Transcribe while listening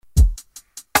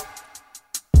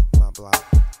my block.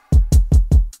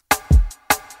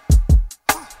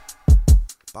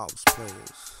 Boss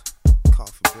players,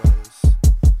 coffee brothers,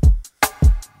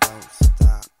 don't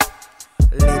stop.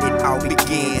 Let it all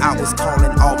begin. I was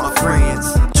calling all my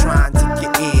friends, trying to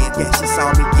get in. Yeah, she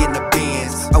saw me in the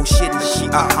Benz. Oh shit, she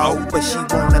a hoe, but she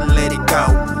wanna let it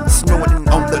go. Snorting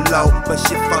on the low, but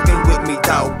she fucking with me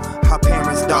though. Her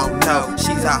parents don't know,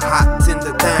 she's a hot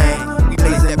tender thing. We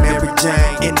lays at Mary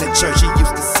Jane, in the church she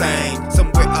used to sing.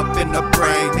 Somewhere up in her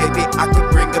brain, maybe I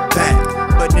could bring her back.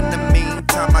 But in the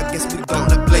meantime, I guess we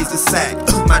gonna blaze a sack.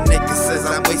 My nigga says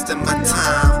I'm wasting my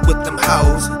time with them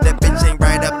hoes. That bitch ain't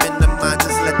right up in the mind,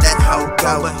 just let that hoe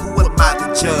go. But who am I to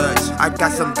judge? I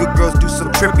got some good girls do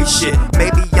some trippy shit.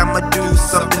 Maybe I'ma do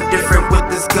something different with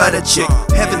this gutter chick.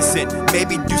 Heaven sent,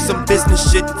 maybe do some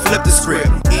business shit, flip the script.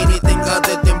 Anything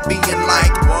other than being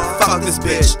like, fuck this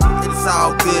bitch. It's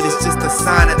all good, it's just a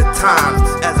sign of the times.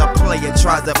 As a player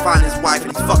tries to find his wife in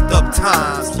these fucked up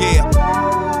times, yeah.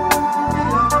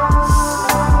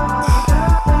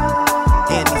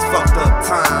 In these fucked up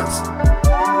times.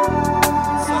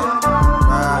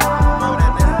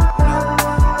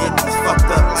 In these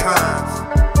fucked up times.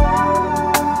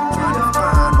 Trying to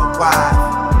find a wife.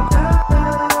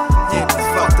 In these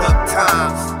fucked up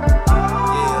times.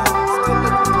 Yeah, still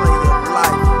living the play of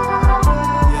life.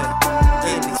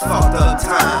 Yeah, in these fucked up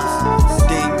times.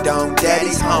 Ding dong,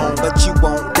 daddy's home, but you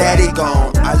want daddy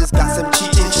gone. I just got some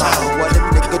Cheech and Chong. What a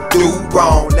nigga do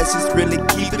wrong? Let's just really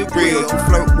keep it real.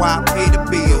 Flirt while I pay the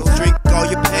bills. Drink all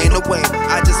your pain away.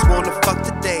 I just wanna fuck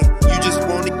today. You just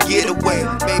wanna get away.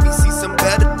 Maybe see some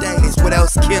better days. What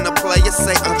else can a player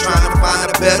say? I'm trying to find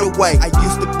a better way. I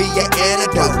used to be an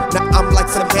antidote. Now I'm like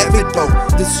some heavy dope.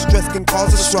 This stress can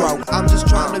cause a stroke. I'm just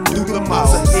trying to do the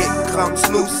most. So here comes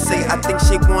Lucy. I think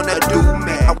she wanna do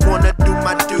me. I wanna do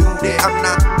my duty. I'm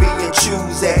not being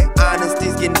choosy.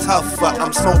 Honesty's getting tougher.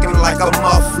 I'm smoking like a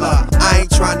muffler. I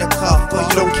ain't trying to cuff her.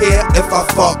 You don't care if I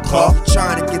fuck her.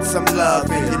 Trying to get some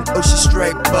loving. You know she's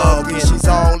straight bugging. She's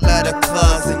all at her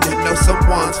cousin. You know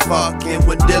someone's fucking.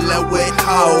 When dealing with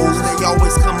hoes, they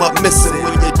always come up missing.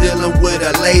 When you're dealing with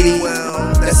a lady,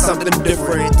 well, that's something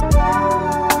different.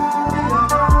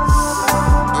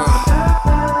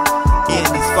 In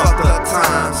these fucked up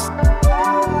times.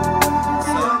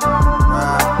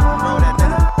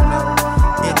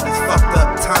 In these fucked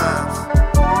up times.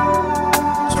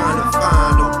 Trying to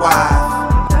find a wife.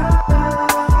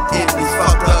 In these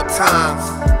fucked up times.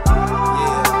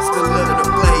 Yeah, still living to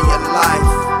play your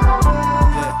life.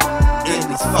 Yeah, in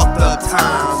these fucked up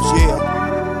times. Yeah,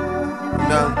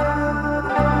 no,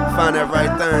 find that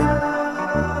right thing.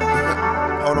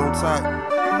 Hold on tight.